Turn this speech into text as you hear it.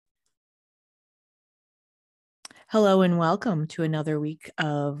Hello and welcome to another week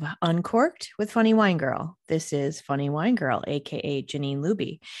of Uncorked with Funny Wine Girl. This is Funny Wine Girl, aka Janine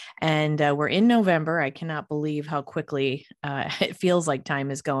Luby, and we're in November. I cannot believe how quickly it feels like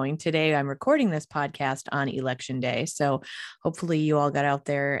time is going. Today, I'm recording this podcast on Election Day, so hopefully, you all got out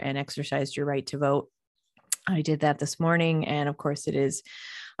there and exercised your right to vote. I did that this morning, and of course, it is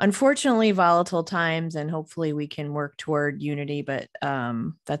unfortunately volatile times, and hopefully we can work toward unity, but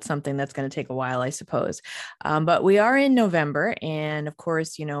that's something that's going to take a while, I suppose. But we are in November, and of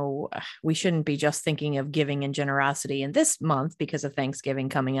course, we shouldn't be just thinking of giving and generosity in this month because of Thanksgiving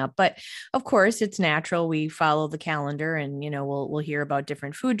coming up, but of course it's natural. We follow the calendar, and we'll hear about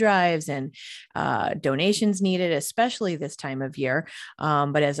different food drives and donations needed, especially this time of year.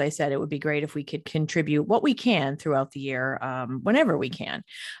 But as I said, it would be great if we could contribute what we can throughout the year, whenever we can.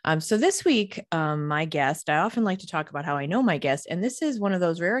 So this week, my guest, I often like to talk about how I know my guest, and this is one of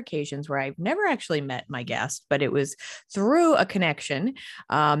those rare occasions where I've never actually met my guest, but it was through a connection.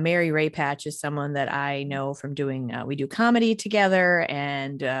 Mary Raypatch is someone that I know from doing, we do comedy together,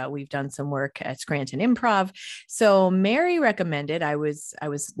 and we've done some work at Scranton Improv. So Mary recommended, I was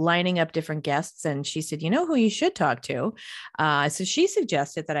lining up different guests, and she said, you know who you should talk to? So she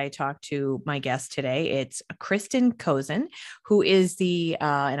suggested that I talk to my guest today. It's Kristen Kozin, who is the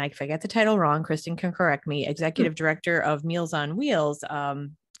and if I get the title wrong, Kristen can correct me, Executive Director of Meals on Wheels,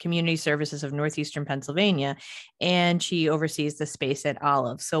 Community Services of Northeastern Pennsylvania, and she oversees the space at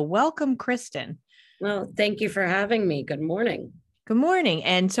Olive. So welcome, Kristen. Well, thank you for having me. Good morning. Good morning.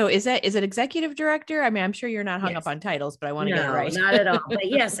 And so is it executive director? I mean, I'm sure you're not hung up on titles, but I want to get it right. Not at all. But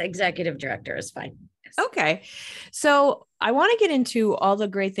yes, executive director is fine. Yes. Okay. So I want to get into all the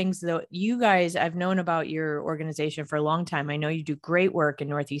great things that you guys, I've known about your organization for a long time. I know you do great work in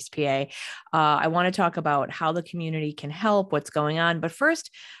Northeast PA. I want to talk about how the community can help, what's going on. But first,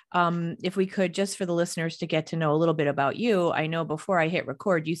 if we could, just for the listeners to get to know a little bit about you, I know before I hit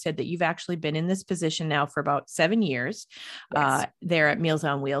record, you said that you've actually been in this position now for about 7 years, yes, there at Meals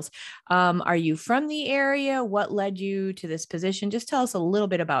on Wheels. Are you from the area? What led you to this position? Just tell us a little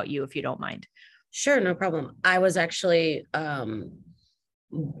bit about you, if you don't mind. Sure, no problem. I was actually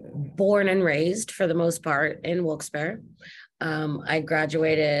born and raised, for the most part, in Wilkes-Barre. I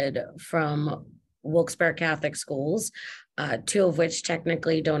graduated from Wilkes-Barre Catholic schools, two of which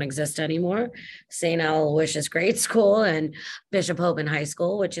technically don't exist anymore: St. Aloysius Grade School and Bishop Hoban High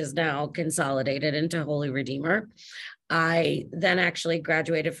School, which is now consolidated into Holy Redeemer. I then actually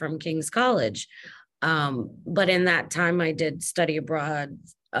graduated from King's College. But in that time, I did study abroad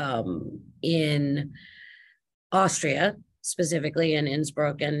in Austria, specifically in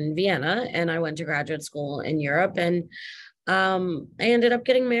Innsbruck and Vienna. And I went to graduate school in Europe, and I ended up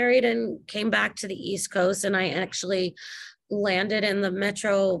getting married and came back to the East Coast. And I actually landed in the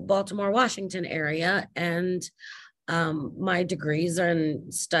Metro Baltimore, Washington area. And my degrees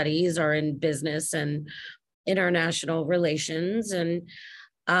and studies are in business and international relations. And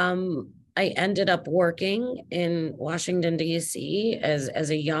I ended up working in Washington, D.C. as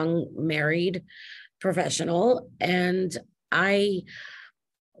a young married professional. And I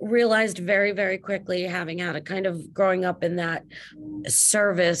realized very, very quickly, having had a kind of growing up in that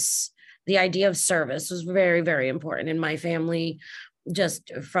service, the idea of service was very, very important in my family.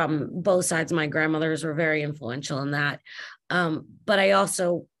 Just from both sides, my grandmothers were very influential in that. But I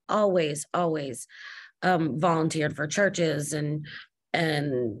also always volunteered for churches and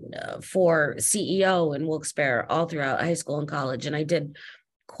for CEO in Wilkes-Barre all throughout high school and college. And I did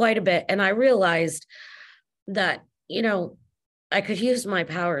quite a bit. And I realized that, I could use my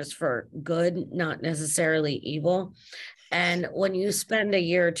powers for good, not necessarily evil. And when you spend a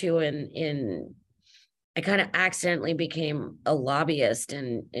year or two I kind of accidentally became a lobbyist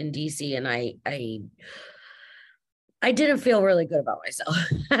in DC, and I didn't feel really good about myself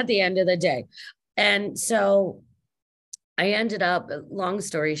at the end of the day. And so I ended up, long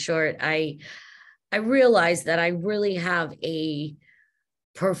story short, I realized that I really have a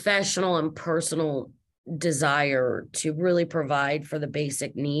professional and personal desire to really provide for the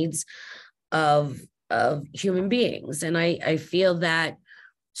basic needs of human beings. And I feel that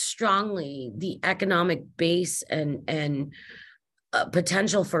strongly the economic base and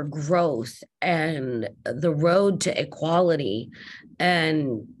potential for growth and the road to equality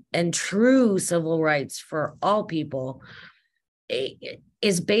and true civil rights for all people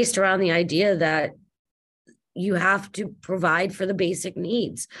is based around the idea that you have to provide for the basic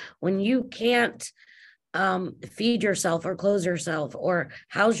needs. When you can't feed yourself or clothe yourself or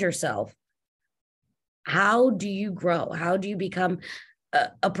house yourself, how do you grow? How do you become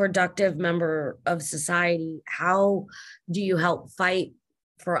a productive member of society? How do you help fight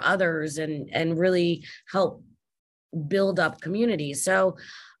for others and really help build up communities. So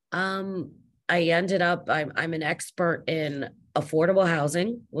I ended up, I'm an expert in affordable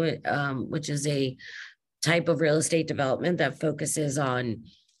housing, which is a type of real estate development that focuses on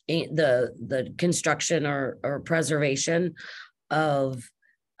the construction or preservation of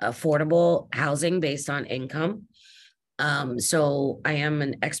affordable housing based on income. So I am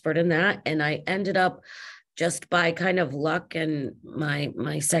an expert in that, and I ended up just by kind of luck and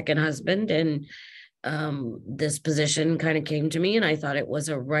my second husband, and this position kind of came to me, and I thought it was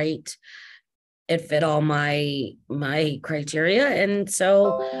it fit all my criteria, and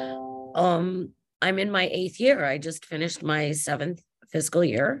so I'm in my 8th year. I just finished my 7th fiscal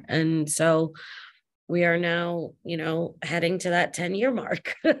year, and so we are now, heading to that 10-year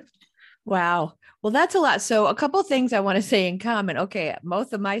mark. Wow. Well, that's a lot. So a couple of things I want to say in common. Okay,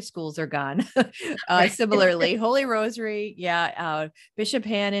 most of my schools are gone. Right. Similarly, Holy Rosary, yeah. Bishop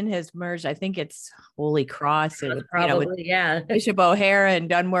Hannon has merged. I think it's Holy Cross. It would, with Probably, yeah. Bishop O'Hara and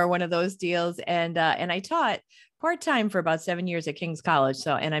Dunmore, one of those deals. And I taught part-time for about 7 years at King's College.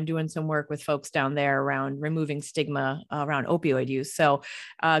 So, and I'm doing some work with folks down there around removing stigma around opioid use. So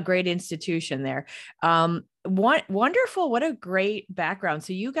great institution there. Wonderful. What a great background.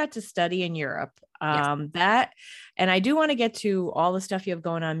 So you got to study in Europe. Yes. And I do want to get to all the stuff you have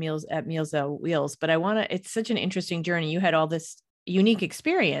going on Meals on Wheels, but it's such an interesting journey. You had all this unique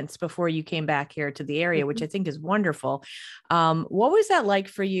experience before you came back here to the area, which I think is wonderful. What was that like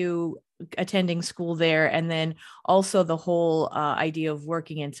for you attending school there? And then also the whole idea of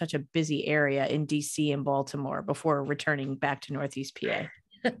working in such a busy area in DC and Baltimore before returning back to Northeast PA?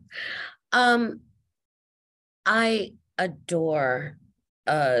 I adore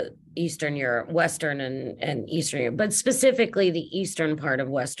Eastern Europe, Western and Eastern Europe, but specifically the Eastern part of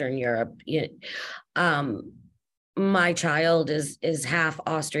Western Europe. My child is half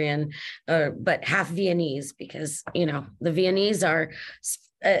Austrian, but half Viennese, because the Viennese are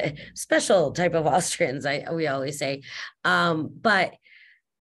a special type of Austrians. We always say, but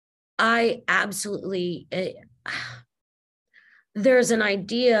I absolutely. There's an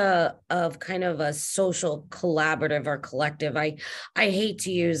idea of kind of a social collaborative or collective. I hate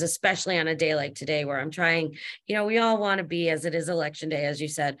to use, especially on a day like today where I'm trying, we all want to be, as it is election day, as you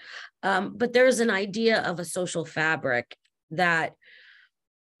said, but there's an idea of a social fabric that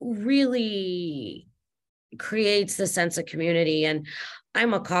really creates the sense of community. And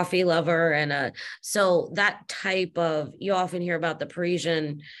I'm a coffee lover, and so that type of, you often hear about the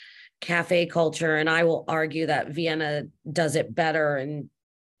Parisian cafe culture, and I will argue that Vienna does it better and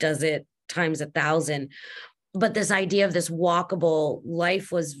does it times 1,000. But this idea of this walkable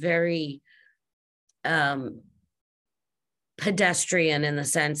life was very pedestrian, in the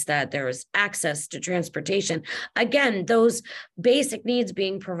sense that there was access to transportation. Again, those basic needs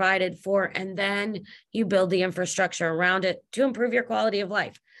being provided for, and then you build the infrastructure around it to improve your quality of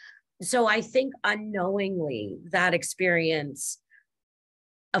life. So I think unknowingly that experience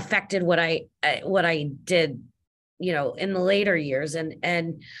affected what I did, in the later years.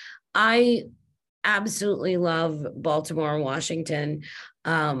 And I absolutely love Baltimore and Washington.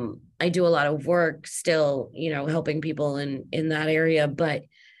 I do a lot of work still, helping people in that area, but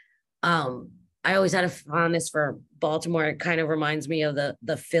I always had a fondness for Baltimore. It kind of reminds me of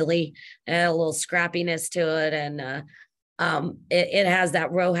the Philly, a little scrappiness to it. And it has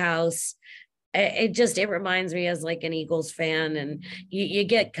that row house. It reminds me as like an Eagles fan, and you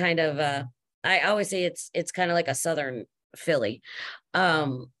get kind of I always say it's kind of like a Southern Philly.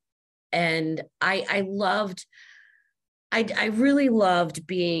 And I really loved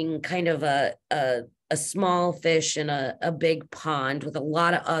being kind of a small fish in a big pond with a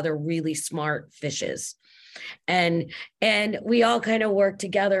lot of other really smart fishes. And we all kind of work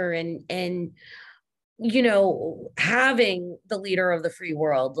together, and having the leader of the free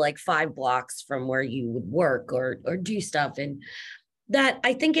world like 5 blocks from where you would work or do stuff. And that,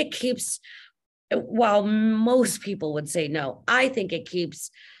 I think it keeps, while most people would say no, I think it keeps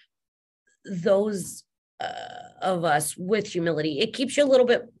those of us with humility. It keeps you a little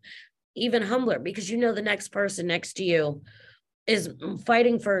bit even humbler, because the next person next to you is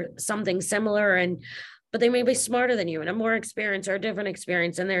fighting for something similar, but they may be smarter than you and a more experience or a different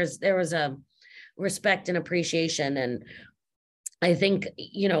experience. And there was a respect and appreciation. And I think,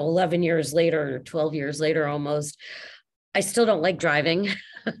 11 years later, 12 years later, almost, I still don't like driving.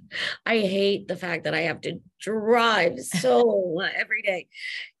 I hate the fact that I have to drive so every day.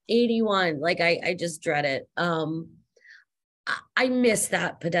 81, like I just dread it. I miss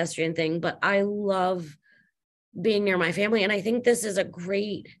that pedestrian thing, but I love being near my family. And I think this is a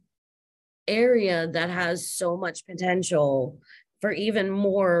great area that has so much potential for even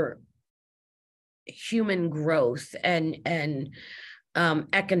more human growth and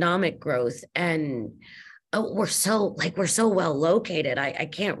economic growth. And we're so well located. I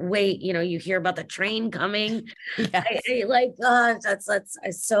can't wait. You hear about the train coming. Yes. I like, that's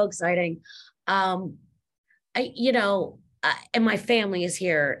it's so exciting. Um, and my family is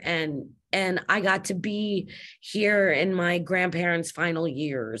here, and I got to be here in my grandparents' final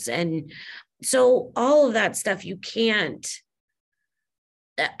years. And so all of that stuff,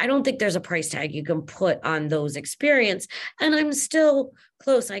 I don't think there's a price tag you can put on those experience. And I'm still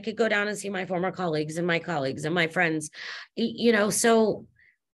close. I could go down and see my former colleagues and my friends, so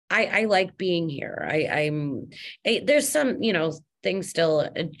I like being here. There's some, things still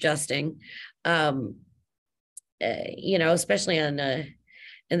adjusting, especially in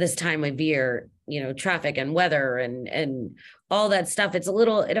this time of year, traffic and weather and all that stuff.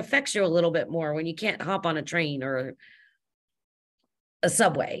 It affects you a little bit more when you can't hop on a train or a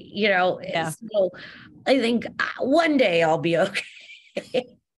subway, Yeah. So I think one day I'll be okay.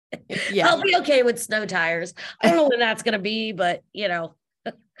 Yeah. I'll be okay with snow tires. I don't know when that's going to be, but you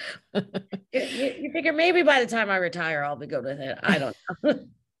figure maybe by the time I retire, I'll be good with it. I don't know.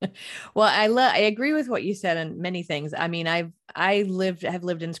 Well, I agree with what you said on many things. I mean, have lived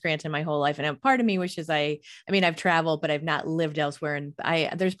in Scranton my whole life, and part of me wishes I've traveled, but I've not lived elsewhere. And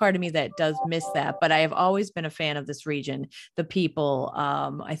there's part of me that does miss that, but I have always been a fan of this region, the people.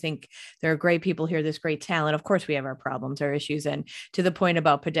 I think there are great people here. There's great talent. Of course, we have our problems, our issues, and to the point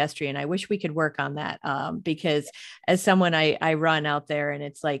about pedestrian, I wish we could work on that. Because as someone I run out there, and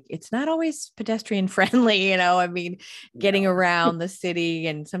it's like, it's not always pedestrian friendly, I mean, getting around the city,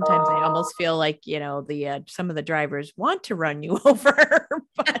 and sometimes I almost feel like, some of the drivers want to run you over.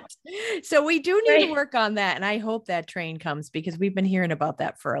 But so we do need to work on that. And I hope that train comes, because we've been hearing about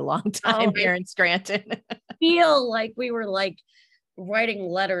that for a long time here in Scranton. Feel like we were like writing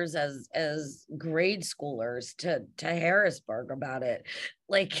letters as grade schoolers to Harrisburg about it.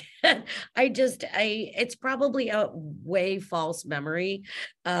 Like, it's probably a way false memory.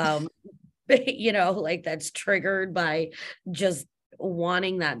 Like that's triggered by just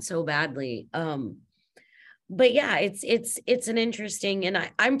wanting that so badly. But yeah, it's an interesting,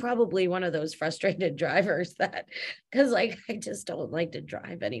 and I'm probably one of those frustrated drivers that, because like I just don't like to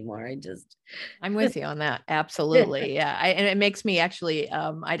drive anymore. I'm with you on that. Absolutely. Yeah. And it makes me actually,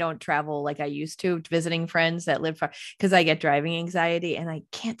 I don't travel like I used to, visiting friends that live far, because I get driving anxiety and I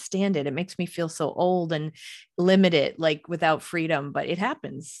can't stand it. It makes me feel so old and limited, like without freedom, but it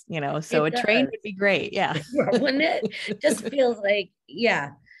happens, so a train would be great. Yeah. Wouldn't it? Just feels like,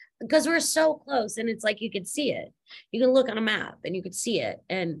 yeah, because we're so close, and it's like you could see it. You can look on a map and you could see it.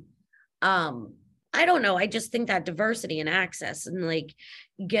 And I don't know. I just think that diversity and access, and like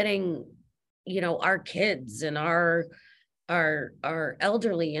getting, our kids and our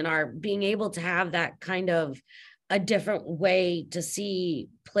elderly, and our being able to have that kind of a different way to see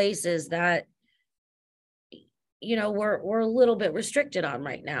places that we're a little bit restricted on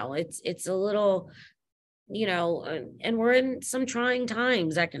right now. It's a little, and we're in some trying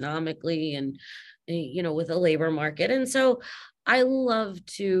times economically, and with the labor market. And so I love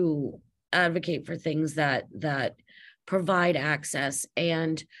to advocate for things that provide access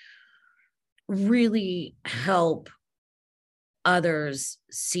and really help others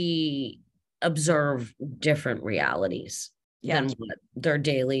observe different realities than what their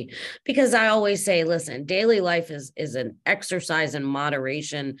daily, because I always say, listen, daily life is an exercise in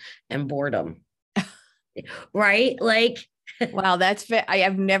moderation and boredom. Right? Like, wow, I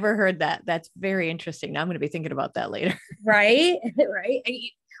have never heard that. That's very interesting. Now I'm going to be thinking about that later. Right.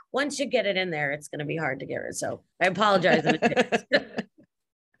 Right. Once you get it in there, it's going to be hard to get it. So I apologize.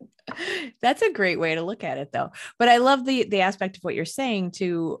 That's a great way to look at it, though. But I love the aspect of what you're saying,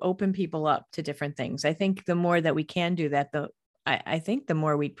 to open people up to different things. I think the more that we can do that, I think the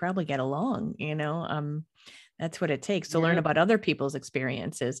more we'd probably get along, that's what it takes to learn about other people's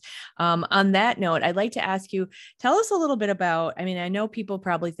experiences. On that note, I'd like to ask you, tell us a little bit about, I mean, I know people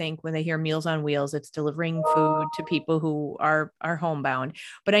probably think when they hear Meals on Wheels, it's delivering food to people who are homebound,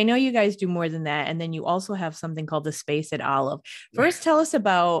 but I know you guys do more than that. And then you also have something called the Space at Olive. First, tell us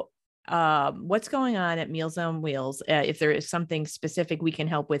about what's going on at Meals on Wheels, if there is something specific we can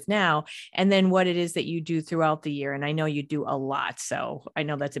help with now, and then what it is that you do throughout the year. And I know you do a lot, so I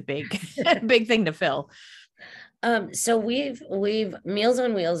know that's a big big thing to fill. So we've Meals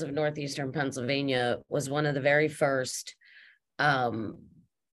on Wheels of Northeastern Pennsylvania was one of the very first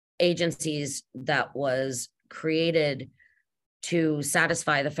agencies that was created to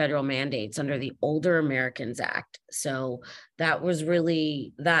satisfy the federal mandates under the Older Americans Act. So that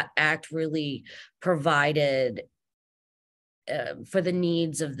act really provided for the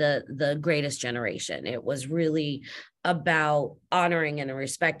needs of the greatest generation. It was really about honoring and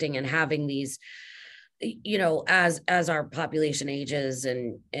respecting and having these, as our population ages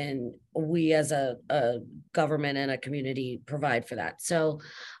and we as a government and a community provide for that. So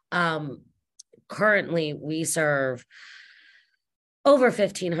currently we serve over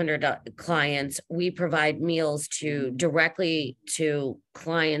 1,500 clients. We provide meals directly to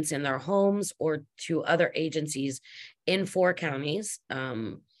clients in their homes or to other agencies in 4 counties.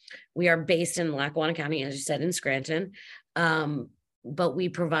 We are based in Lackawanna County, as you said, in Scranton. But we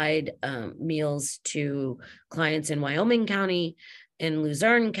provide meals to clients in Wyoming County, in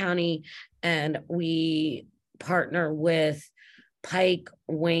Luzerne County, and we partner with Pike,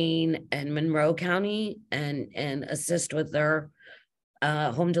 Wayne, and Monroe County and assist with their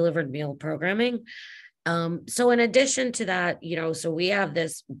home delivered meal programming. So in addition to that, so we have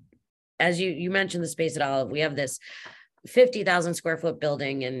this, as you mentioned, the space at Olive, we have this 50,000 square foot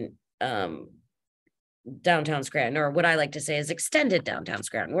building in downtown Scranton, or what I like to say is extended downtown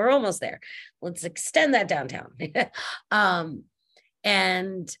Scranton. We're almost there. Let's extend that downtown.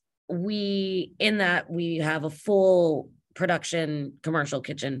 And we have a full production commercial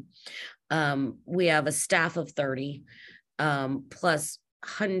kitchen. We have a staff of 30, plus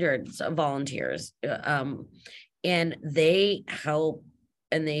hundreds of volunteers. And they help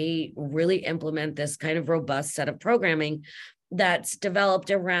and they really implement this kind of robust set of programming that's developed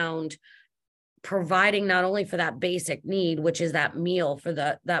around providing not only for that basic need, which is that meal for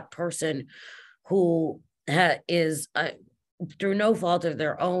that person who is through no fault of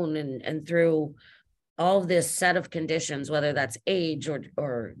their own and through all of this set of conditions, whether that's age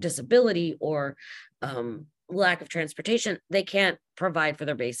or disability or lack of transportation, they can't provide for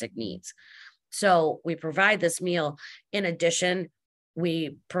their basic needs. So we provide this meal. In addition,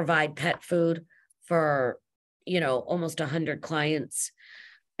 we provide pet food for, almost 100 clients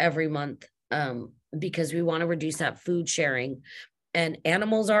every month, because we want to reduce that food sharing. And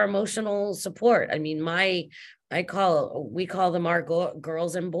animals are emotional support. I mean, we call them our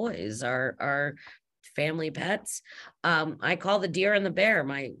girls and boys, our family pets. I call the deer and the bear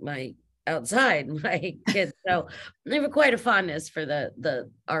my outside, my kids. So they have quite a fondness for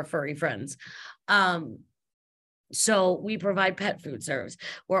our furry friends. So we provide pet food service.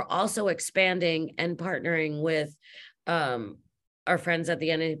 We're also expanding and partnering with our friends at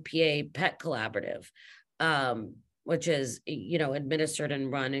the NAPA Pet Collaborative, which is, administered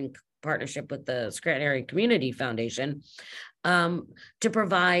and run in partnership with the Scranton Area Community Foundation, to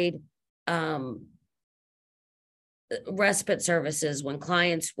provide respite services when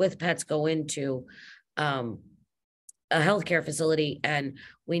clients with pets go into a healthcare facility and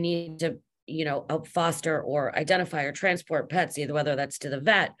we need to help foster or identify or transport pets, either whether that's to the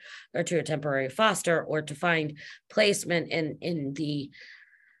vet or to a temporary foster or to find placement in the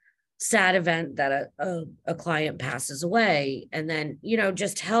sad event that a client passes away, and then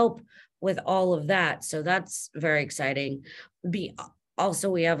just help with all of that. So that's very exciting. Also,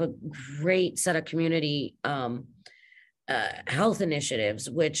 we have a great set of community health initiatives,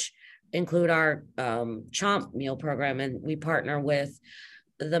 which include our CHOMP meal program, and we partner with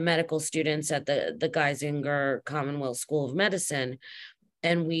the medical students at the Geisinger Commonwealth School of Medicine,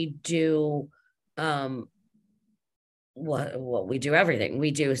 and we do we do everything.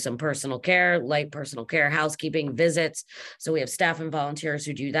 We do some personal care, light personal care, housekeeping, visits. So we have staff and volunteers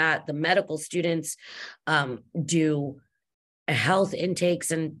who do that. The medical students do health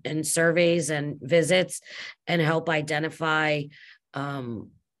intakes and surveys and visits and help identify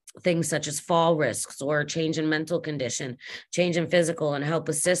things such as fall risks or change in mental condition, change in physical, and help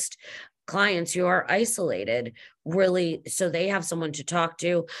assist clients who are isolated, really, so they have someone to talk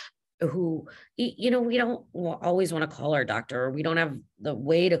to who, we don't always want to call our doctor, or we don't have the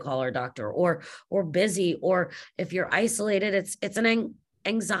way to call our doctor, or busy, or if you're isolated, it's an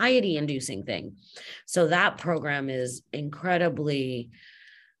anxiety inducing thing. So that program is incredibly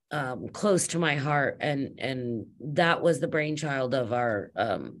close to my heart. And that was the brainchild of our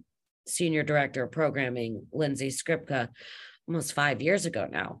senior director of programming, Lindsay Skripka, almost 5 years ago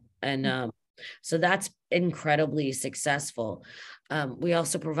now. And so that's incredibly successful. We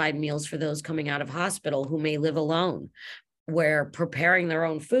also provide meals for those coming out of hospital who may live alone, where preparing their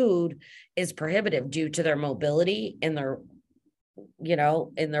own food is prohibitive due to their mobility in their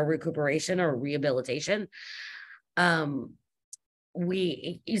recuperation or rehabilitation. So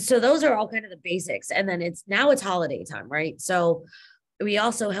those are all kind of the basics. And then it's holiday time, right? So we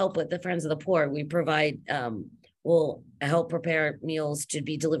also help with the Friends of the Poor. We provide, we'll help prepare meals to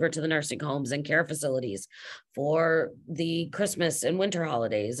be delivered to the nursing homes and care facilities for the Christmas and winter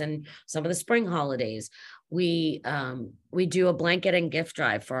holidays and some of the spring holidays. we do a blanket and gift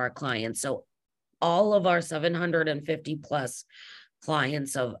drive for our clients. So all of our 750 plus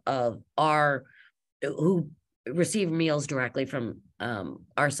clients of our who receive meals directly from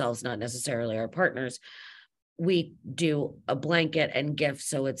ourselves, not necessarily our partners, we do a blanket and gift.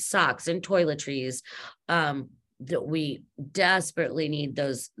 So it's socks and toiletries. That we desperately need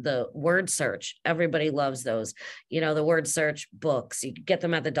those, the word search. Everybody loves those, the word search books. You can get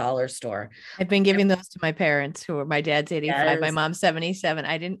them at the dollar store. I've been giving those to my parents who are, my dad's 85, my Yes. mom's 77.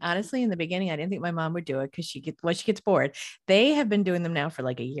 I didn't, honestly, in the beginning, I didn't think my mom would do it because she gets bored. They have been doing them now for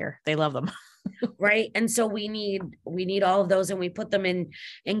like a year. They love them. Right. And so we need all of those, and we put them in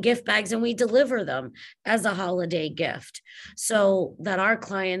gift bags, and we deliver them as a holiday gift so that our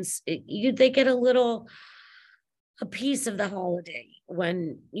clients, they get a piece of the holiday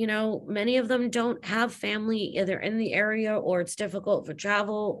when, many of them don't have family either in the area, or it's difficult for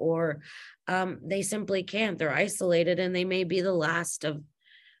travel, or they simply can't. They're isolated, and they may be the last of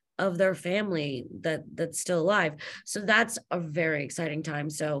their family that's still alive. So that's a very exciting time.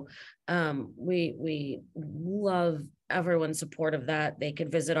 So we love everyone's support of that. They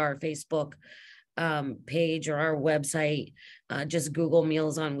could visit our Facebook page or our website. Just Google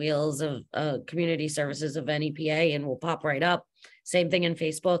Meals on Wheels of Community Services of NEPA, and we'll pop right up. Same thing in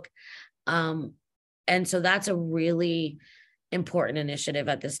Facebook. And so that's a really important initiative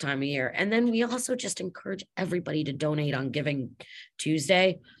at this time of year. And then we also just encourage everybody to donate on Giving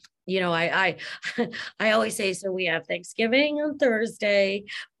Tuesday. I always say, so we have Thanksgiving on Thursday,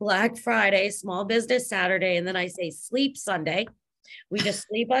 Black Friday, Small Business Saturday, and then I say sleep Sunday. We just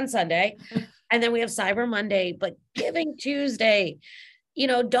sleep on Sunday. And then we have Cyber Monday, but Giving Tuesday,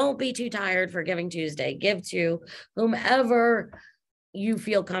 don't be too tired for Giving Tuesday. Give to whomever you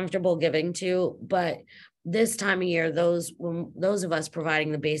feel comfortable giving to. But this time of year, those of us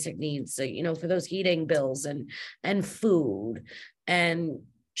providing the basic needs, so, for those heating bills and food and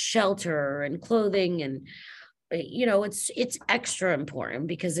shelter and clothing, and it's extra important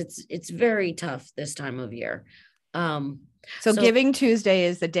because it's very tough this time of year. So Giving Tuesday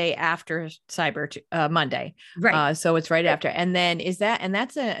is the day after Cyber Monday. Right. So it's right after. And then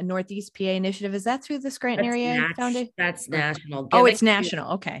that's a Northeast PA initiative. Is that through the Scranton area Foundation? That's national. It's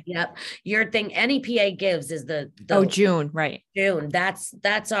national. Okay. Yep. Your thing, NEPA gives is the June, right. June. That's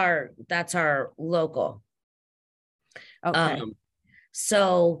our local. Okay.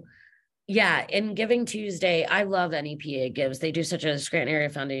 So yeah, in Giving Tuesday, I love NEPA Gives. They do Scranton Area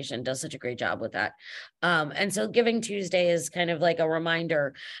Foundation does such a great job with that. And so Giving Tuesday is kind of like a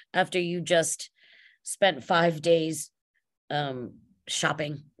reminder after you just spent 5 days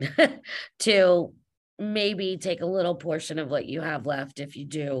shopping to maybe take a little portion of what you have left, if you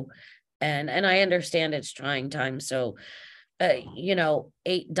do. And I understand it's trying times. So $8,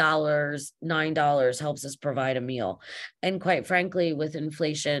 $9 helps us provide a meal. And quite frankly, with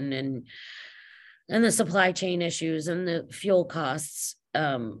inflation and the supply chain issues and the fuel costs,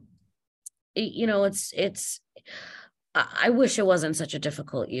 it's I wish it wasn't such a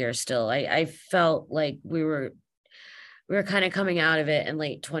difficult year still. I felt like we were kind of coming out of it in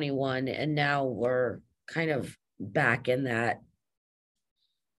late 21, and now we're kind of back in that,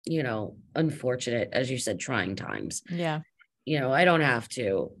 unfortunate, as you said, trying times. Yeah. I don't have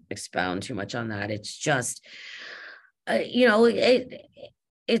to expound too much on that. It's just,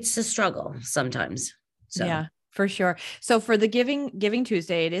 it's a struggle sometimes. So. Yeah, for sure. So for the Giving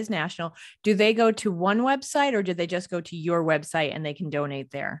Tuesday, it is national. Do they go to one website, or do they just go to your website and they can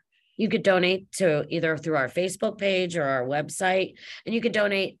donate there? You could donate to either through our Facebook page or our website, and you could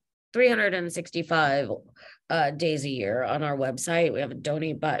donate 365 days a year on our website. We have a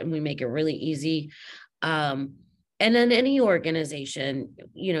donate button. We make it really easy. And then any organization,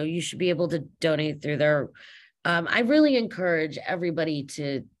 you should be able to donate through their, I really encourage everybody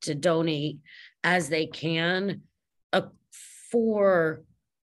to donate as they can for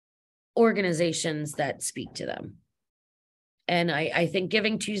organizations that speak to them. And I think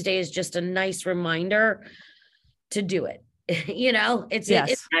Giving Tuesday is just a nice reminder to do it.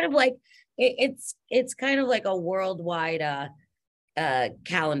 It's kind of like, it's kind of like a worldwide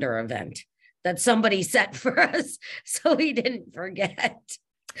calendar event that somebody set for us, so we didn't forget.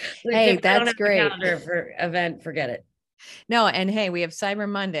 Hey, that's great. Calendar for event, forget it. No, and hey, we have Cyber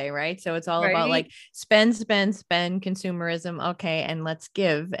Monday, right? So it's all about like spend, consumerism. Okay. And let's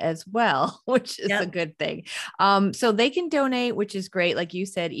give as well, which is a good thing. So they can donate, which is great. Like you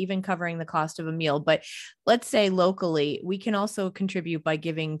said, even covering the cost of a meal. But let's say locally, we can also contribute by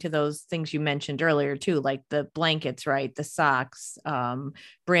giving to those things you mentioned earlier too, like the blankets, right? The socks,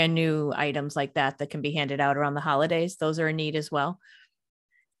 brand new items like that can be handed out around the holidays. Those are a need as well.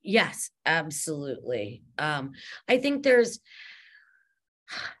 Yes, absolutely. I think there's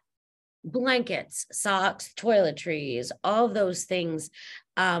blankets, socks, toiletries, all of those things.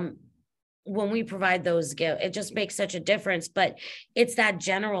 Um, when we provide those gifts, it just makes such a difference. But it's that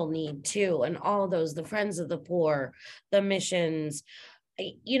general need too, and all those, the Friends of the Poor, the missions.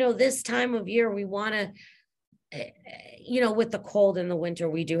 This time of year, we want to, with the cold in the winter,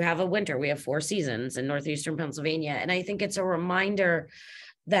 we do have a winter. We have 4 seasons in northeastern Pennsylvania, and I think it's a reminder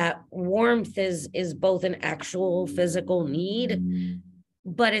that warmth is both an actual physical need,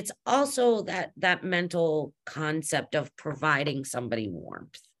 but it's also that mental concept of providing somebody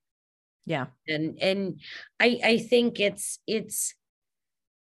warmth. Yeah. And I think it's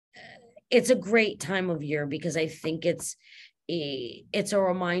a great time of year, because I think it's a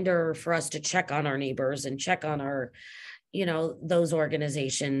reminder for us to check on our neighbors and check on our, those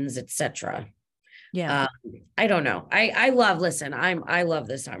organizations, etc. Yeah. I don't know. I love this time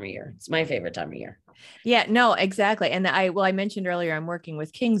of year. It's my favorite time of year. Yeah, no, exactly. And I mentioned earlier, I'm working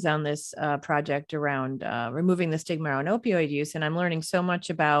with Kings on this project around removing the stigma around opioid use. And I'm learning so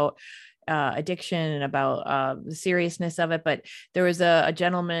much about addiction and about the seriousness of it. But there was a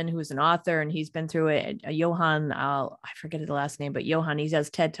gentleman who's an author, and he's been through it. Johan, I forget the last name, but Johan, he does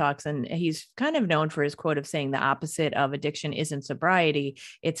TED Talks, and he's kind of known for his quote of saying the opposite of addiction isn't sobriety,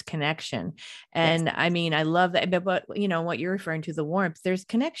 it's connection. And Yes. I mean, I love that. But what you're referring to, the warmth, there's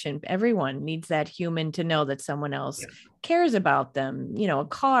connection. Everyone needs that human to know that someone else cares about them. A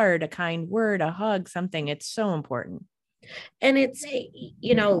card, a kind word, a hug, something. It's so important. And it's,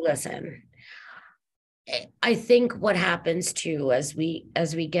 listen, I think what happens too, as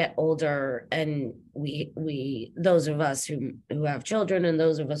we get older, and we those of us who have children, and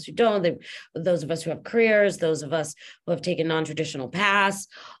those of us who don't, those of us who have careers, those of us who have taken non-traditional paths,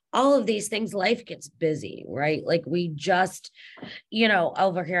 all of these things, life gets busy, right? Like we just,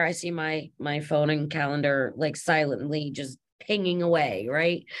 over here, I see my phone and calendar like silently just pinging away,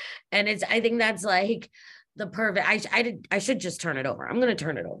 right? And I think that's like the perfect, I should just turn it over. I'm going to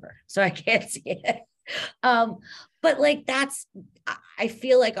turn it over so I can't see it. But like I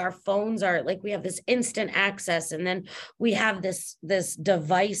feel like our phones are like, we have this instant access, and then we have these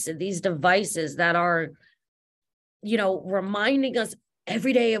devices that are, reminding us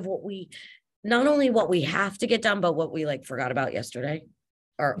every day of not only what we have to get done, but what we like forgot about yesterday,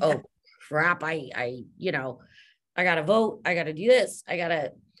 or, oh crap, I gotta vote, I gotta do this, I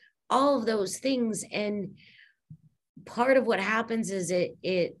gotta, all of those things. And part of what happens is it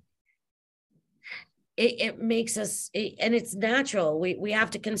makes us, and it's natural. We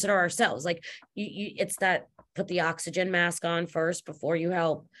have to consider ourselves. Like it's that, put the oxygen mask on first before you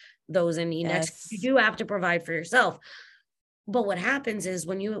help those in need. Next, you do have to provide for yourself. But what happens is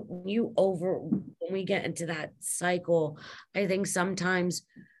when we get into that cycle, I think sometimes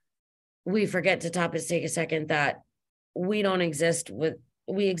we forget to take a second that we exist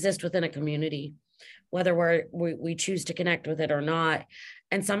within a community, whether we choose to connect with it or not.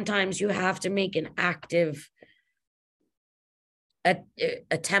 And sometimes you have to make an active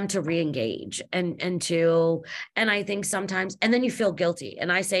attempt to re-engage and I think sometimes, and then you feel guilty.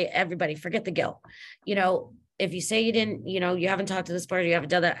 And I say, everybody, forget the guilt. If you say you didn't, you haven't talked to this person, you haven't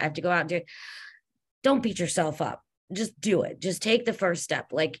done that, I have to go out and do it. Don't beat yourself up. Just do it. Just take the first step.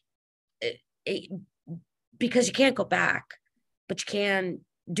 Like, because you can't go back, but you can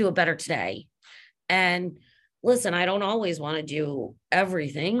do it better today. And listen, I don't always want to do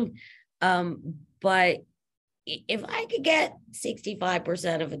everything. But if I could get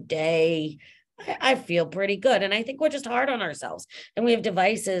 65% of a day, I feel pretty good. And I think we're just hard on ourselves, and we have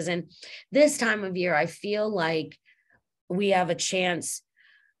devices. And this time of year, I feel like we have a chance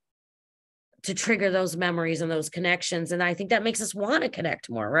to trigger those memories and those connections. And I think that makes us want to connect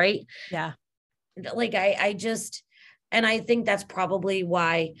more, right? Yeah. Like I just, and I think that's probably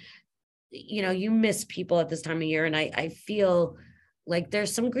why, you miss people at this time of year. And I feel like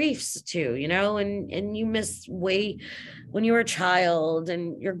there's some griefs too, and you miss when you were a child,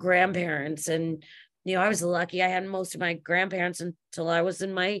 and your grandparents. And, I was lucky I had most of my grandparents until I was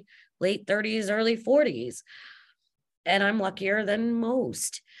in my late 30s, early 40s. And I'm luckier than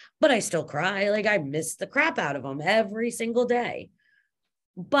most, but I still cry. Like I miss the crap out of them every single day.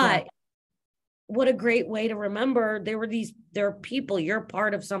 But what a great way to remember there are people, you're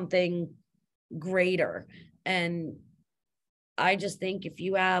part of something greater. And I just think if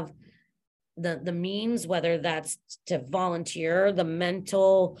you have the means, whether that's to volunteer, the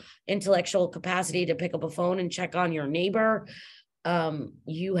mental, intellectual capacity to pick up a phone and check on your neighbor,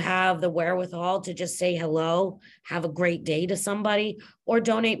 you have the wherewithal to just say hello, have a great day to somebody, or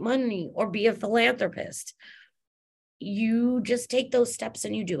donate money, or be a philanthropist. you just take those steps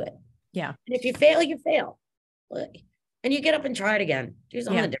and you do it. Yeah. And if you fail, you fail. And you get up and try it again. Do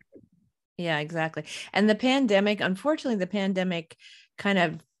something different. Yeah, exactly. And the pandemic, unfortunately, the pandemic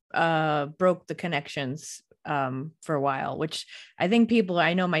kind of broke the connections for a while, which I think people,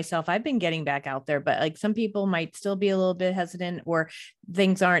 I know myself, I've been getting back out there, but like some people might still be a little bit hesitant, or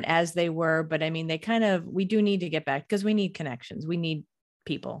things aren't as they were. But I mean, we do need to get back, because we need connections. We need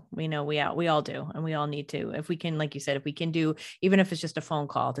people. We know we all do, and we all need to. If we can, like you said, if we can do, even if it's just a phone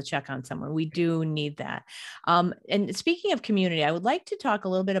call to check on someone, we do need that. And speaking of community, I would like to talk a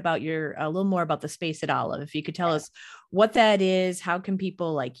little bit about a little more about the Space at Olive. If you could tell us what that is, how can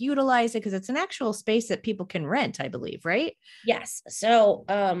people like utilize it? Because it's an actual space that people can rent, I believe, right? Yes. So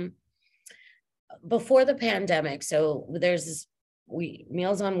before the pandemic, so there's this,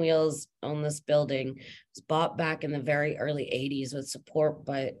 Meals on Wheels own this building. It was bought back in the very early 80s with support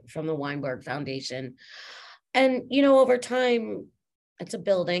from the Weinberg Foundation. And, over time, it's a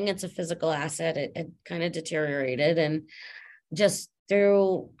building, it's a physical asset. It kind of deteriorated, and just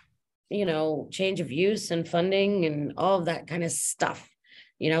through, change of use and funding and all of that kind of stuff.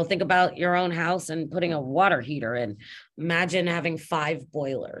 Think about your own house and putting a water heater in. Imagine having 5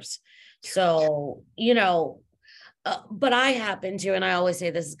 boilers. So, but I happen to, and I always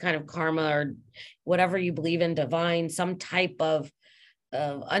say this is kind of karma, or whatever you believe in, divine, some type of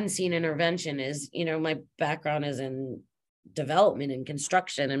unseen intervention is, my background is in development and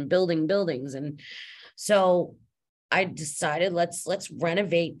construction and building buildings. And so I decided let's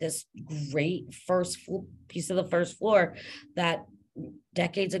renovate this great piece of the first floor that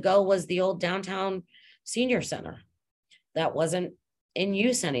decades ago was the old downtown senior center that wasn't in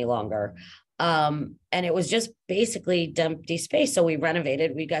use any longer. And it was just basically empty space. So we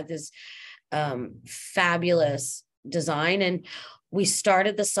renovated. We got this fabulous design, and we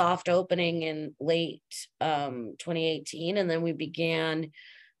started the soft opening in late 2018, and then we began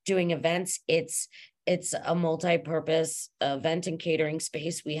doing events. It's a multi-purpose event and catering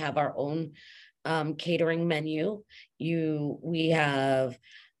space. We have our own catering menu. We have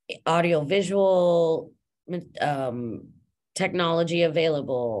audio visual technology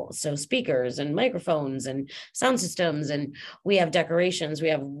available, so speakers and microphones and sound systems, and we have decorations. We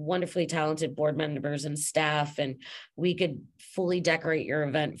have wonderfully talented board members and staff, and we could fully decorate your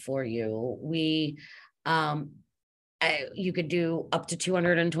event for you. You could do up to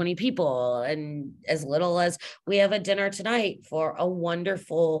 220 people, and as little as, we have a dinner tonight for a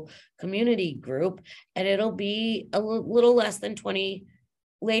wonderful community group, and it'll be a little less than 20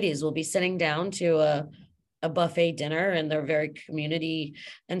 ladies will be sitting down to a buffet dinner, and they're very community.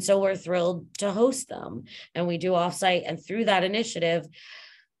 And so we're thrilled to host them, and we do offsite. And through that initiative,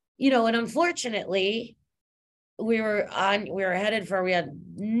 and unfortunately, we had a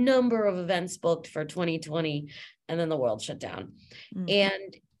number of events booked for 2020, and then the world shut down.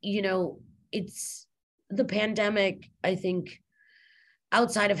 And, it's the pandemic, I think,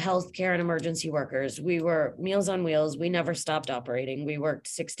 outside of healthcare and emergency workers, we were Meals on Wheels. We never stopped operating. We worked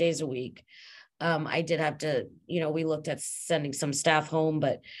 6 days a week. I did have to, we looked at sending some staff home,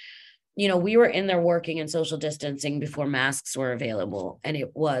 but, we were in there working and social distancing before masks were available, and it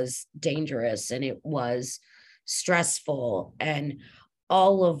was dangerous, and it was stressful, and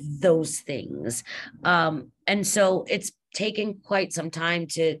all of those things. And so it's taken quite some time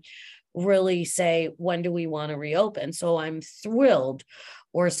to really say, when do we want to reopen? So I'm thrilled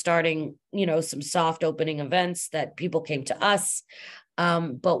we're starting, some soft opening events that people came to us.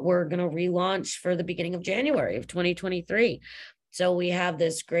 But we're going to relaunch for the beginning of January of 2023. So we have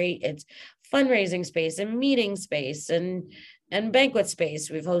this it's fundraising space and meeting space and banquet space.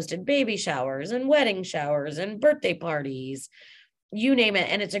 We've hosted baby showers and wedding showers and birthday parties, you name it.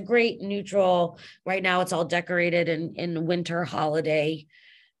 And it's a great neutral, right now it's all decorated in winter holiday,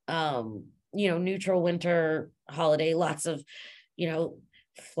 neutral winter holiday, lots of,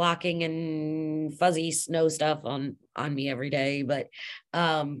 flocking and fuzzy snow stuff on me every day. But,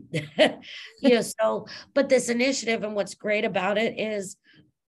 but this initiative, and what's great about it is,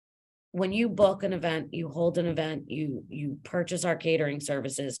 when you book an event, you hold an event, you purchase our catering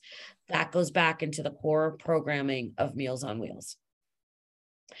services, that goes back into the core programming of Meals on Wheels.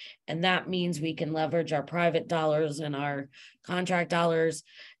 And that means we can leverage our private dollars and our contract dollars,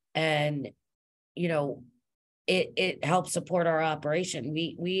 and, it helps support our operation.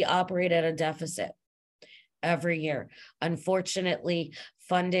 We operate at a deficit every year. Unfortunately,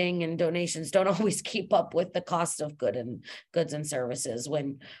 funding and donations don't always keep up with the cost of goods and services.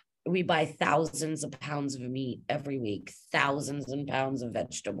 When we buy thousands of pounds of meat every week, thousands of pounds of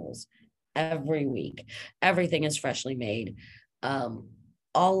vegetables every week, everything is freshly made.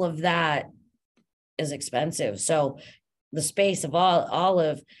 All of that is expensive. So the space of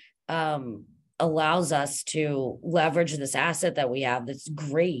Olive allows us to leverage this asset that we have. That's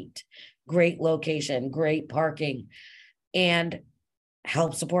great location, great parking, and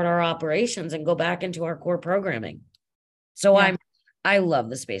help support our operations and go back into our core programming. So Yeah. I love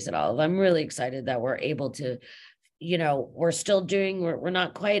the space at Olive. I'm really excited that we're able to, we're still doing, we're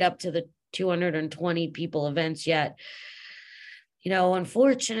not quite up to the 220 people events yet.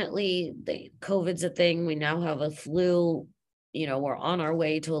 Unfortunately, the COVID's a thing. We now have a flu. We're on our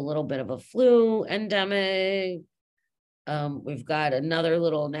way to a little bit of a flu endemic. We've got another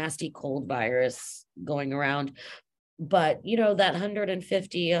little nasty cold virus going around, but that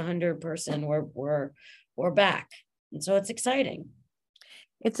 150, 100 person, we're back. And so it's exciting.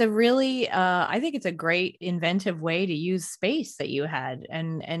 It's a really, I think it's a great inventive way to use space that you had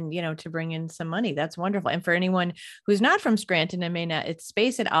and, to bring in some money. That's wonderful. And for anyone who's not from Scranton and may not, it's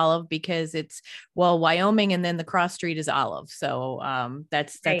Space at Olive because it's, Wyoming and then the cross street is Olive. So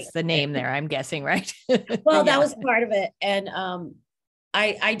that's the name there, I'm guessing, right? Well, that was part of it. And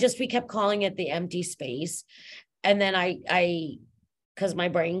we kept calling it the empty space. And then because my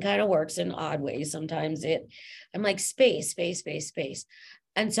brain kind of works in odd ways. Sometimes I'm like space.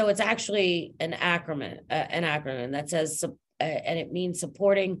 And so it's actually an acronym that says, and it means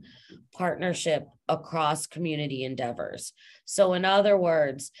supporting partnership across community endeavors. So in other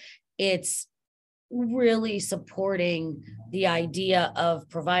words, it's really supporting the idea of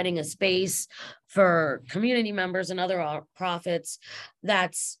providing a space for community members and other profits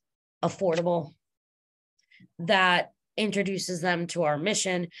that's affordable, that introduces them to our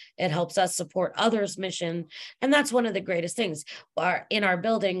mission. It helps us support others' mission. And that's one of the greatest things. In our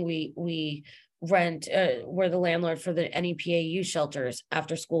building, we rent, we're the landlord for the NEPA youth shelters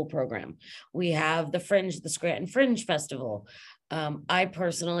after school program. We have the Scranton Fringe Festival. I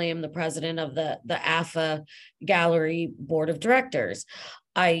personally am the president of the AFA Gallery Board of Directors.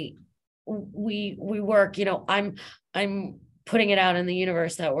 We work, I'm putting it out in the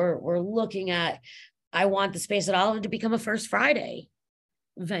universe that we're looking at. I want the Space at Olive to become a First Friday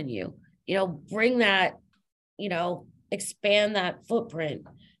venue, bring that, expand that footprint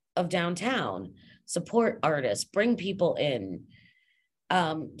of downtown, support artists, bring people in.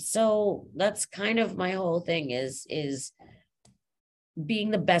 So that's kind of my whole thing is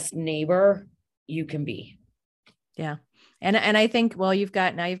being the best neighbor you can be. Yeah. And I think, you've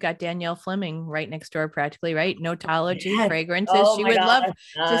got Danielle Fleming right next door, practically, right? Notology, yes. Fragrances. Oh, she would love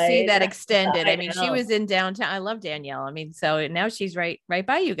to see that extended. I mean, she was in downtown. I love Danielle. I mean, so now she's right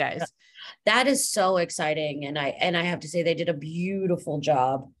by you guys. That is so exciting. And I have to say they did a beautiful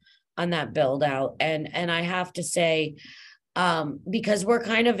job on that build out. And I have to say, because we're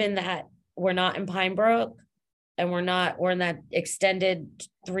kind of in that, we're not in Pine Brook and we're in that extended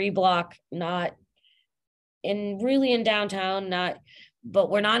 3-block, not in downtown, but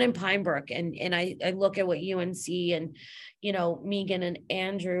we're not in Pine Brook. And I look at what UNC and, Megan and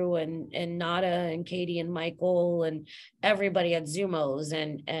Andrew and Nada and Katie and Michael and everybody at Zumos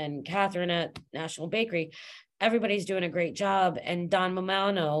and Catherine at National Bakery, everybody's doing a great job. And Don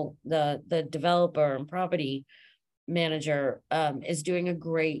Mamano, the developer and property manager, is doing a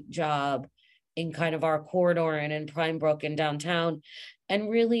great job in kind of our corridor and in Pine Brook and downtown,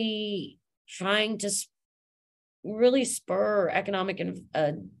 and really trying to really spur economic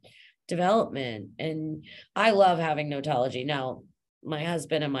development. And I love having Notology. Now, my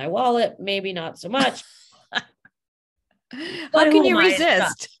husband and my wallet, maybe not so much. How can you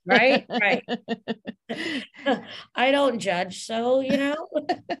resist? Right. I don't judge. So,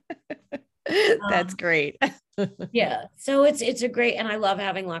 that's great. Yeah. So it's a great, and I love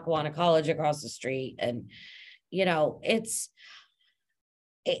having Lackawanna College across the street. And,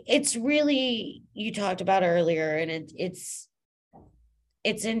 it's really, you talked about earlier, and it's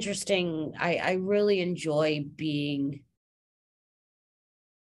interesting. I really enjoy being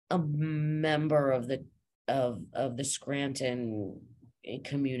a member of the Scranton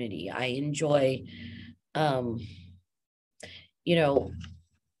community. I enjoy,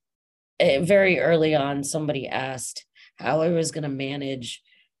 very early on, somebody asked how I was going to manage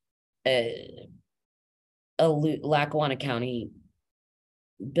a Lackawanna County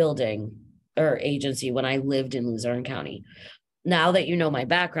building or agency when I lived in Luzerne County. Now that my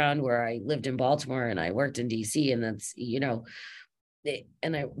background, where I lived in Baltimore and I worked in DC, and that's,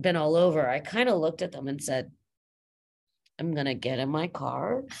 and I've been all over, I kind of looked at them and said, I'm going to get in my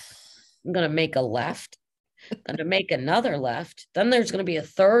car. I'm going to make a left. I'm going to make another left. Then there's going to be a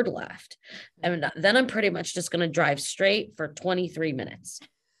third left. And then I'm pretty much just going to drive straight for 23 minutes.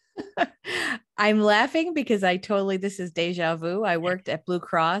 I'm laughing because this is deja vu. I worked at Blue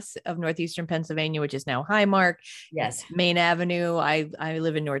Cross of Northeastern Pennsylvania, which is now Highmark. Yes. Main Avenue. I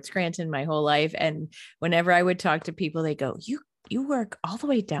live in North Scranton my whole life. And whenever I would talk to people, they go, you work all the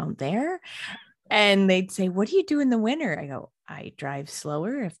way down there? And they'd say, what do you do in the winter? I go, I drive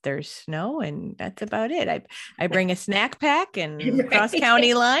slower if there's snow, and that's about it. I bring a snack pack and Right. cross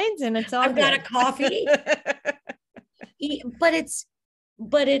county lines, and it's all I've got a coffee.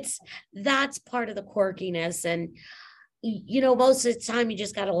 But that's part of the quirkiness. And, most of the time you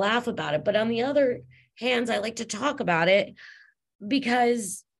just got to laugh about it. But on the other hands, I like to talk about it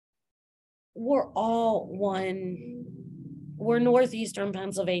because we're all one. We're Northeastern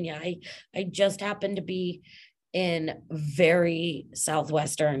Pennsylvania. I just happen to be in very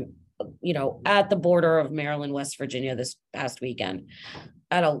Southwestern, at the border of Maryland, West Virginia this past weekend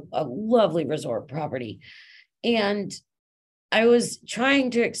at a lovely resort property. And I was trying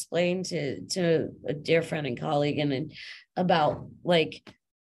to explain to a dear friend and colleague and about like,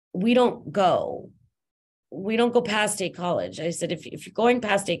 we don't go past State College. I said, if you're going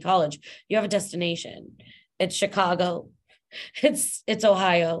past State College, you have a destination. It's Chicago. It's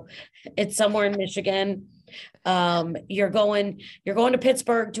Ohio. It's somewhere in Michigan. You're going to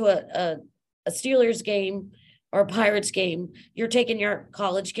Pittsburgh to a Steelers game or a Pirates game. You're taking your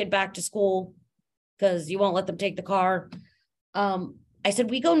college kid back to school because you won't let them take the car. I said,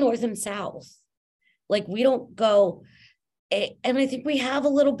 we go north and south. Like, we don't go. And I think we have a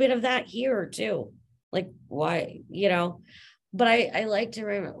little bit of that here too. Like, why, but I like to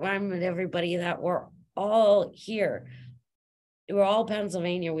remind everybody that we're all here. We're all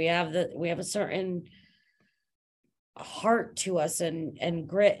Pennsylvania. We have a certain heart to us and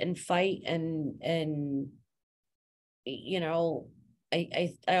grit and fight and I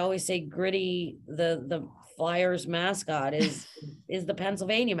always say Gritty, the Flyers mascot is the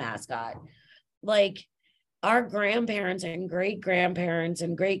Pennsylvania mascot. Like, our grandparents and great grandparents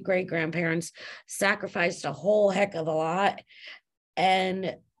and great great grandparents sacrificed a whole heck of a lot,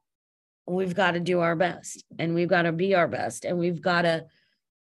 and we've got to do our best, and we've got to be our best, and we've got to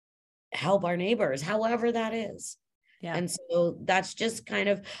help our neighbors, however that is. Yeah. And so that's just kind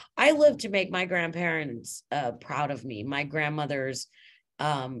of, I live to make my grandparents proud of me, my grandmother's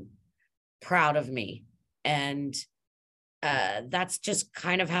proud of me. And that's just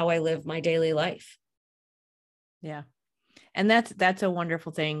kind of how I live my daily life. Yeah. And that's a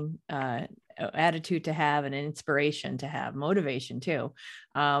wonderful thing, attitude to have, and an inspiration to have, motivation too.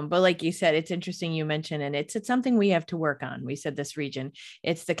 But like you said, it's interesting you mentioned, and it's something we have to work on. We said this region,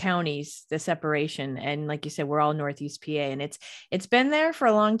 it's the counties, the separation. And like you said, we're all Northeast PA, and it's been there for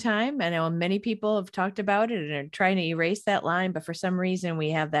a long time. I know many people have talked about it and are trying to erase that line, but for some reason we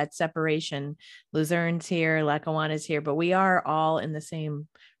have that separation. Luzerne's here, Lackawanna's here, but we are all in the same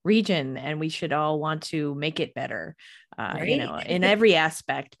region, and we should all want to make it better, right? In every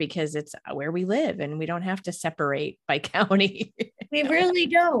aspect, because it's where we live, and we don't have to separate by county. We really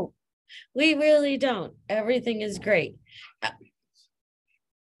don't. We really don't. Everything is great.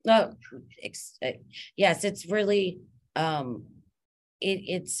 Yes, it's really,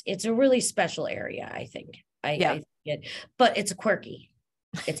 it's a really special area, I think. I think but it's quirky.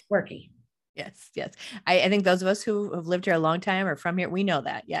 It's quirky. Yes. I think those of us who have lived here a long time are from here. We know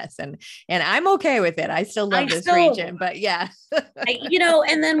that. Yes. And I'm okay with it. I still love this region, but yeah.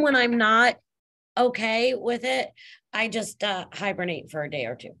 And then when I'm not okay with it, I just hibernate for a day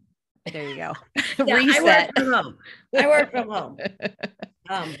or two. There you go. Reset. I work from home.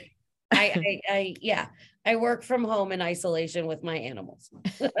 I work from home in isolation with my animals.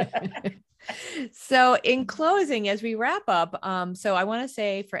 So in closing, as we wrap up, so I want to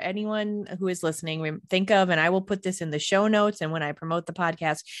say, for anyone who is listening, think of, and I will put this in the show notes, and when I promote the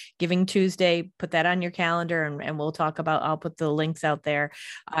podcast, Giving Tuesday, put that on your calendar, and we'll talk about, I'll put the links out there.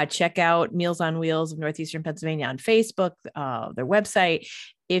 Check out Meals on Wheels of Northeastern Pennsylvania on Facebook, their website.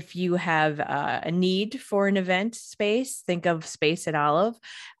 If you have a need for an event space, think of Space at Olive.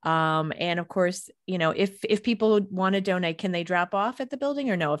 And of course, if people want to donate, can they drop off at the building,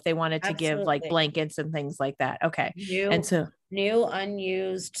 or no, if they wanted to give like blankets and things like that? Okay. New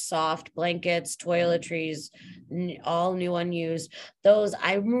unused soft blankets, toiletries, all new unused. Those,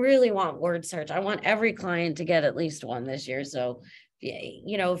 I really want word search. I want every client to get at least one this year. So,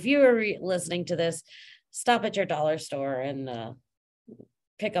 if you are listening to this, stop at your dollar store and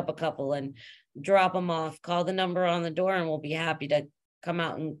pick up a couple and drop them off. Call the number on the door, and we'll be happy to come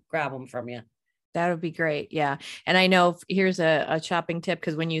out and grab them from you. That would be great. Yeah. And I know here's a shopping tip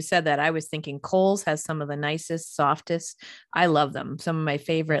because when you said that, I was thinking Kohl's has some of the nicest, softest. I love them. Some of my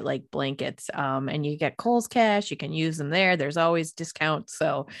favorite like blankets. And you get Kohl's Cash, you can use them there. There's always discounts.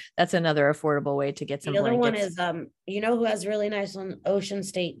 So that's another affordable way to get some The other one blankets. is you know who has really nice one? Ocean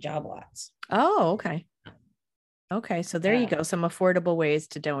State Job Lots. Oh, okay. Okay. So there you Yeah. go. Some affordable ways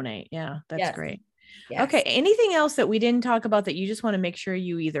to donate. Yeah, that's Yes. great. Okay. Yes. Anything else that we didn't talk about that you just want to make sure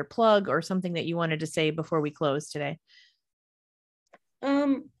you either plug or something that you wanted to say before we close today?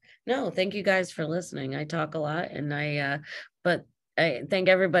 No, thank you guys for listening. I talk a lot and but I thank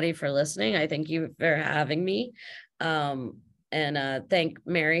everybody for listening. I thank you for having me. And thank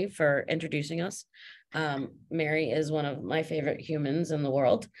Mary for introducing us. Mary is one of my favorite humans in the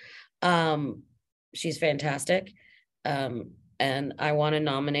world. She's fantastic. And I want to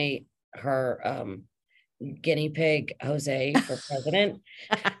nominate her guinea pig Jose for president.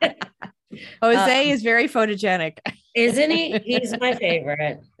 Jose is very photogenic. Isn't he? He's my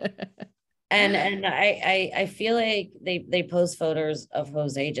favorite. And I feel like they post photos of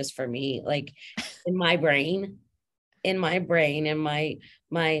Jose just for me, like in my brain, in my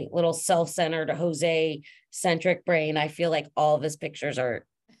little self-centered Jose centric brain. I feel like all of his pictures are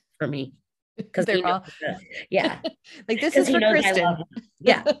for me because They're all yeah, like this is for Kristen.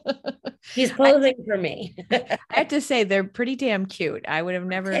 Yeah, he's posing for me. I have to say they're pretty damn cute. I would have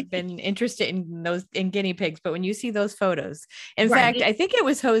never been interested in those in guinea pigs, but when you see those photos, in fact, I think it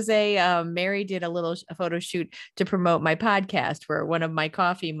was Jose. Mary did a little photo shoot to promote my podcast where one of my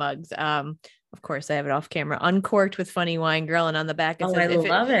coffee mugs. Of course, I have it off camera, uncorked with Funny Wine Girl, and on the back it says, I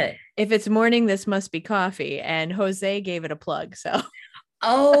love it. If it's morning, this must be coffee. And Jose gave it a plug. So.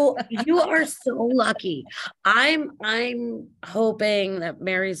 Oh, you are so lucky. I'm hoping that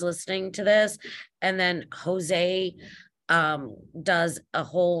Mary's listening to this and then Jose does a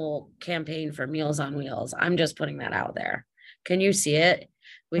whole campaign for Meals on Wheels. I'm just putting that out there. Can you see it?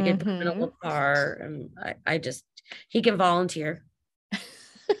 We could put in a little car and he can volunteer.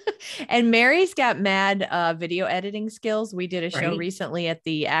 And Mary's got mad video editing skills. We did a show recently at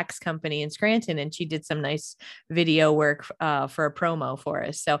the Axe Company in Scranton, and she did some nice video work for a promo for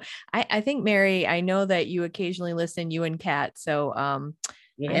us. So I think, Mary, I know that you occasionally listen, you and Kat. So I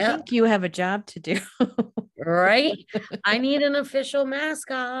think you have a job to do. Right? I need an official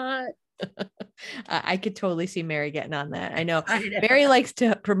mascot. I could totally see Mary getting on that. I know Mary likes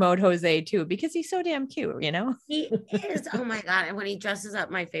to promote Jose too because he's so damn cute, you know? He is. Oh my God. And when he dresses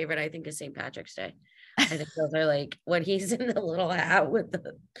up, my favorite, I think, is St. Patrick's Day. I think those are like when he's in the little hat with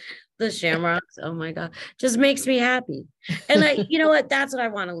the shamrocks. Oh my God. Just makes me happy. And you know what? That's what I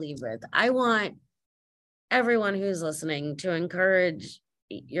want to leave with. I want everyone who's listening to encourage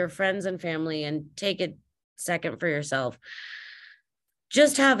your friends and family and take a second for yourself.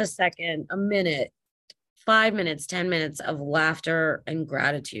 Just have a second, a minute, 5 minutes, 10 minutes of laughter and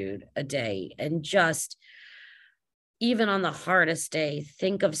gratitude a day. And just, even on the hardest day,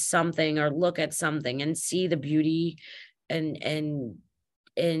 think of something or look at something and see the beauty and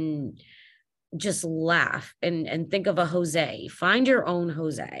just laugh and think of a Jose. Find your own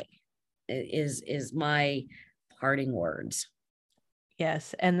Jose is my parting words.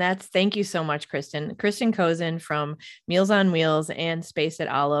 Yes. And thank you so much, Kristen. Kristen Kozin from Meals on Wheels and Space at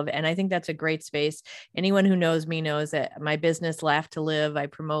Olive. And I think that's a great space. Anyone who knows me knows that my business, Laugh to Live, I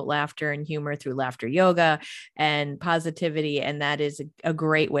promote laughter and humor through laughter yoga and positivity. And that is a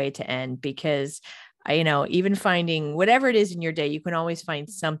great way to end because even finding whatever it is in your day, you can always find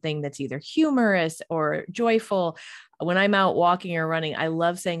something that's either humorous or joyful. When I'm out walking or running, I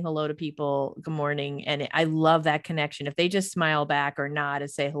love saying hello to people. Good morning. And I love that connection. If they just smile back or nod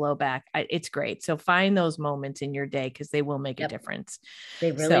and say hello back, it's great. So find those moments in your day because they will make a difference.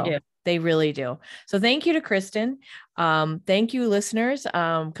 They really do. They really do. So thank you to Kristen. Thank you, listeners.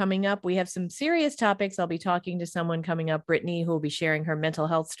 Coming up, we have some serious topics. I'll be talking to someone coming up, Brittany, who will be sharing her mental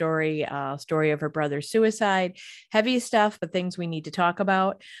health story of her brother's suicide. Heavy stuff, but things we need to talk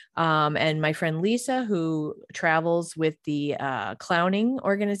about. And my friend Lisa, who travels with the clowning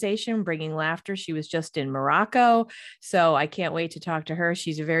organization, Bringing Laughter. She was just in Morocco. So I can't wait to talk to her.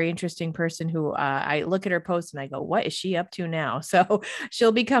 She's a very interesting person who I look at her posts and I go, what is she up to now? So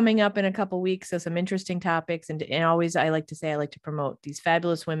she'll be coming up in a couple of weeks. So some interesting topics. And always, I like to promote these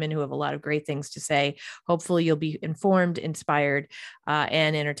fabulous women who have a lot of great things to say. Hopefully you'll be informed, inspired,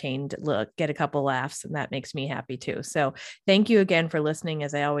 and entertained. Look, get a couple laughs. And that makes me happy too. So thank you again for listening.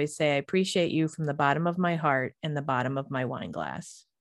 As I always say, I appreciate you from the bottom of my heart and the bottom of my wine glass.